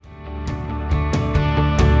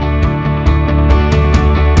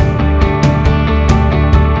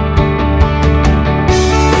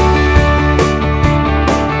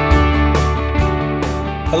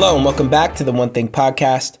Hello and welcome back to the One Thing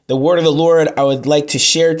Podcast. The word of the Lord I would like to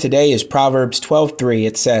share today is Proverbs 12:3.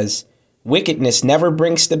 It says, "Wickedness never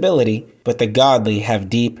brings stability, but the godly have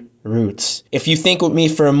deep roots." If you think with me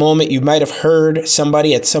for a moment, you might have heard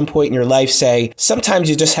somebody at some point in your life say, sometimes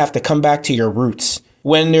you just have to come back to your roots.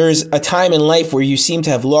 When there's a time in life where you seem to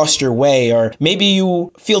have lost your way, or maybe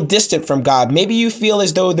you feel distant from God, maybe you feel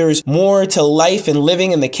as though there's more to life and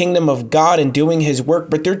living in the kingdom of God and doing his work,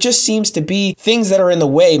 but there just seems to be things that are in the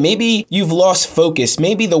way. Maybe you've lost focus.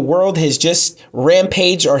 Maybe the world has just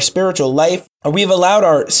rampaged our spiritual life, or we've allowed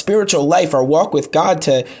our spiritual life, our walk with God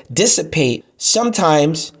to dissipate.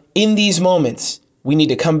 Sometimes in these moments, we need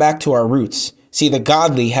to come back to our roots. See, the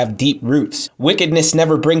godly have deep roots. Wickedness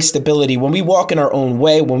never brings stability. When we walk in our own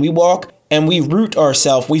way, when we walk and we root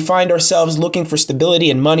ourselves, we find ourselves looking for stability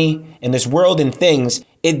and money in this world and things.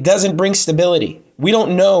 It doesn't bring stability. We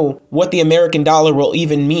don't know what the American dollar will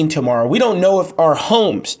even mean tomorrow. We don't know if our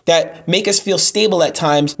homes that make us feel stable at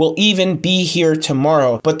times will even be here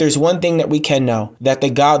tomorrow. But there's one thing that we can know, that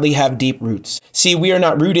the godly have deep roots. See, we are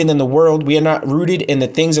not rooted in the world. We are not rooted in the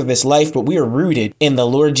things of this life, but we are rooted in the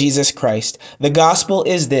Lord Jesus Christ. The gospel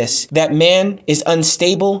is this, that man is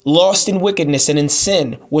unstable, lost in wickedness and in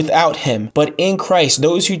sin without him. But in Christ,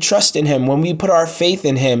 those who trust in him, when we put our faith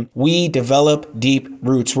in him, we develop deep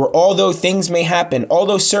roots. Where although things may happen,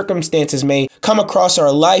 although circumstances may come across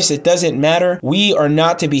our lives, it doesn't matter. We are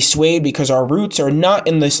not to be swayed because our roots are not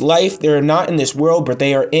in this life. They are not in this world, but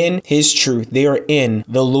they are in his truth. They are in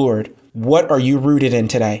the Lord. What are you rooted in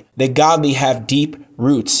today? The godly have deep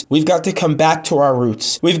roots. We've got to come back to our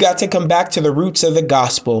roots. We've got to come back to the roots of the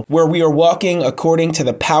gospel, where we are walking according to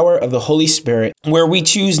the power of the Holy Spirit, where we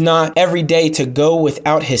choose not every day to go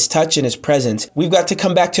without his touch and his presence. We've got to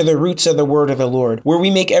come back to the roots of the word of the Lord, where we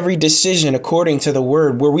make every decision according to the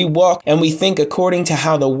word, where we walk and we think according to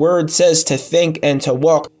how the word says to think and to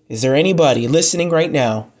walk. Is there anybody listening right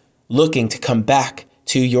now looking to come back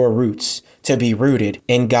to your roots, to be rooted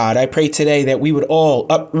in God? I pray today that we would all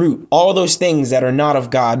uproot all those things that are not of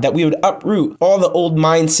God, that we would uproot all the old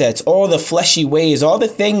mindsets, all the fleshy ways, all the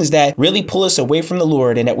things that really pull us away from the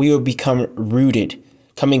Lord, and that we would become rooted,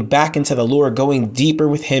 coming back into the Lord, going deeper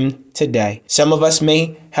with him today. Some of us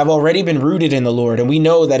may have already been rooted in the Lord, and we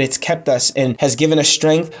know that it's kept us and has given us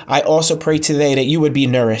strength. I also pray today that you would be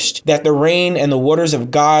nourished, that the rain and the waters of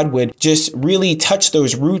God would just really touch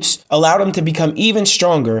those roots, allow them to become even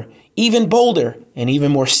stronger, even bolder, and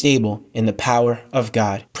even more stable in the power of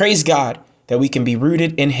God. Praise God that we can be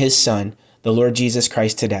rooted in his Son, the Lord Jesus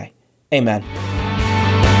Christ, today. Amen.